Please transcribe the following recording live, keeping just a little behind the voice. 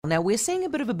Now, we're seeing a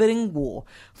bit of a bidding war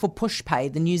for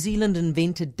Pushpay, the New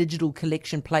Zealand-invented digital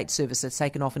collection plate service that's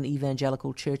taken off in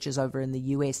evangelical churches over in the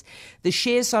US. The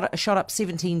shares shot up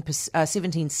 17 cents, that's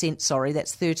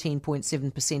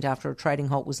 13.7% after a trading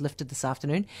halt was lifted this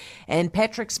afternoon. And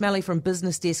Patrick Smellie from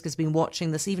Business Desk has been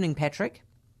watching this evening. Patrick?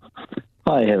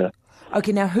 Hi, Heather.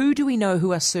 Okay, now who do we know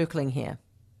who are circling here?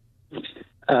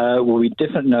 Well, we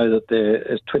definitely know that there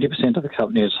is 20% of the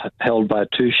company is held by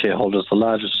two shareholders, the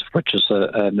largest of which is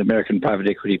an American private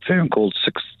equity firm called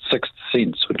Sixth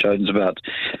Sense, which owns about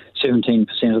 17%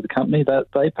 of the company.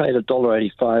 They paid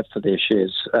 $1.85 for their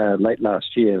shares late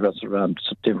last year. That's around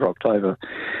September, October.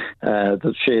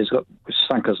 The shares got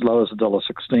sunk as low as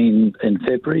 $1.16 in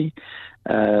February.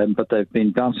 But they've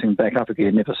been bouncing back up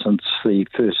again ever since the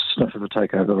first sniff of a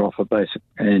takeover offer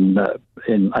in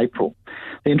April.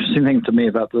 The interesting thing to me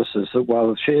about this is that while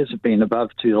the shares have been above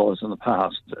 $2 in the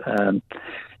past,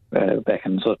 back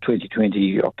in sort of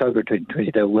 2020, October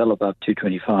 2020, they were well above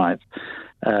 $2.25.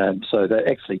 So they're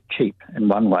actually cheap in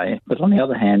one way. But on the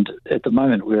other hand, at the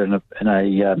moment we're in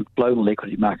a global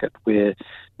equity market where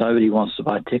nobody wants to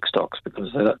buy tech stocks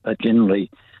because they're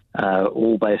generally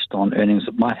all based on earnings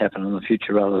that might happen in the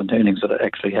future rather than earnings that are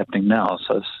actually happening now.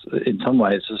 So in some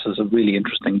ways, this is a really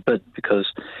interesting bid because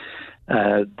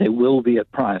there will be a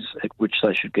price at which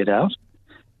they should get out,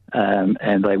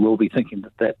 and they will be thinking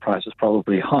that price is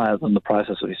probably higher than the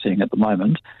prices that we're seeing at the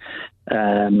moment.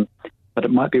 But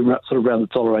it might be sort of around the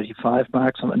 $1.85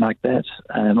 mark, something like that.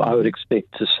 I would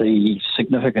expect to see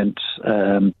significant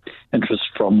interest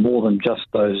from more than just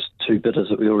those two bidders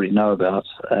that we already know about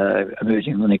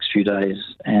emerging in the next few days.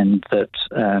 And that,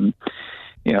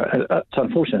 it's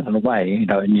unfortunate in a way,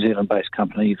 a New Zealand-based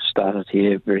company started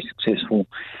here, very successful,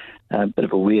 bit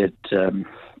of a weird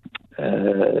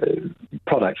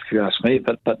product, if you ask me,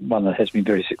 but one that has been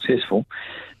very successful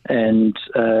and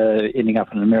ending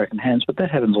up in American hands. But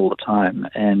that happens all the time.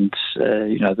 And,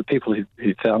 the people who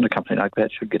found a company like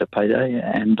that should get a payday,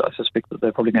 and I suspect that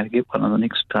they're probably going to get one in the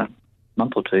next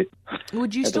month or two.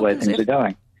 Would you still the way things are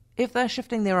going. If they're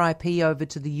shifting their IP over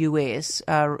to the US,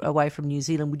 away from New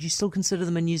Zealand, would you still consider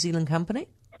them a New Zealand company?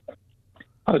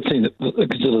 I would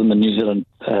consider them a New Zealand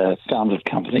founded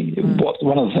company.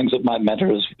 One of the things that might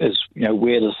matter is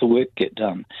where does the work get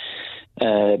done?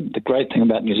 The great thing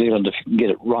about New Zealand, if you can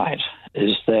get it right,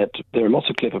 is that there are lots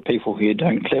of clever people here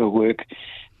doing clever work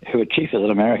who are cheaper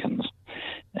than Americans.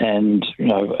 And,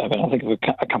 I think of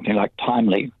a company like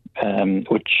Timely,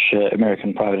 which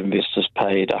American private investors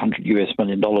paid $100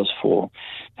 million for,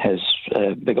 has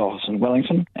a big office in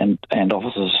Wellington and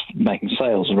offices making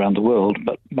sales around the world.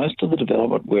 But most of the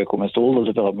development work, almost all the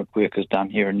development work, is done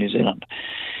here in New Zealand.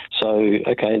 So,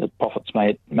 okay, the profits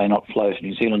may not flow to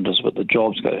New Zealanders, but the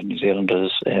jobs go to New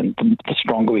Zealanders, and the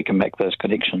stronger we can make those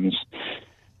connections,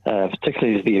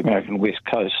 particularly to the American West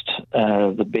Coast,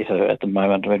 the better at the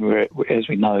moment. I mean, as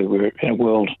we know, we're in a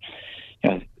world,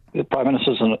 the Prime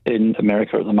Minister's in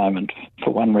America at the moment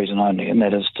for one reason only, and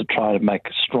that is to try to make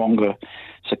a stronger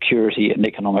security and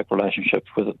economic relationship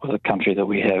with a country that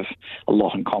we have a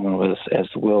lot in common with as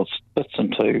the world splits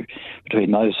into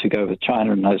between those who go with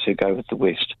China and those who go with the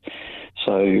West.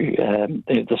 So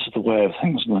this is the way of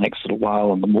things in the next little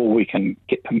while, and the more we can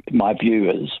get, my view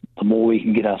is, the more we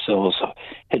can get ourselves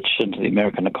hitched into the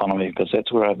American economy, because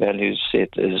that's where our values set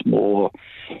is more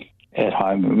at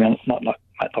home. I mean,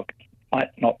 might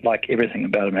not like everything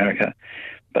about America,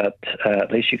 but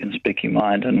at least you can speak your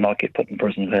mind and not get put in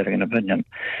prison for having an opinion.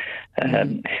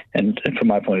 And from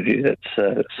my point of view, that's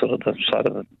sort of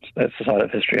that's the side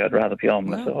of history I'd rather be on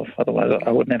myself. Otherwise,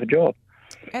 I wouldn't have a job.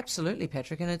 Absolutely,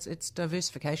 Patrick, and it's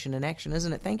diversification in action,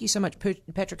 isn't it? Thank you so much,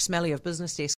 Patrick Smellie of Business Desk.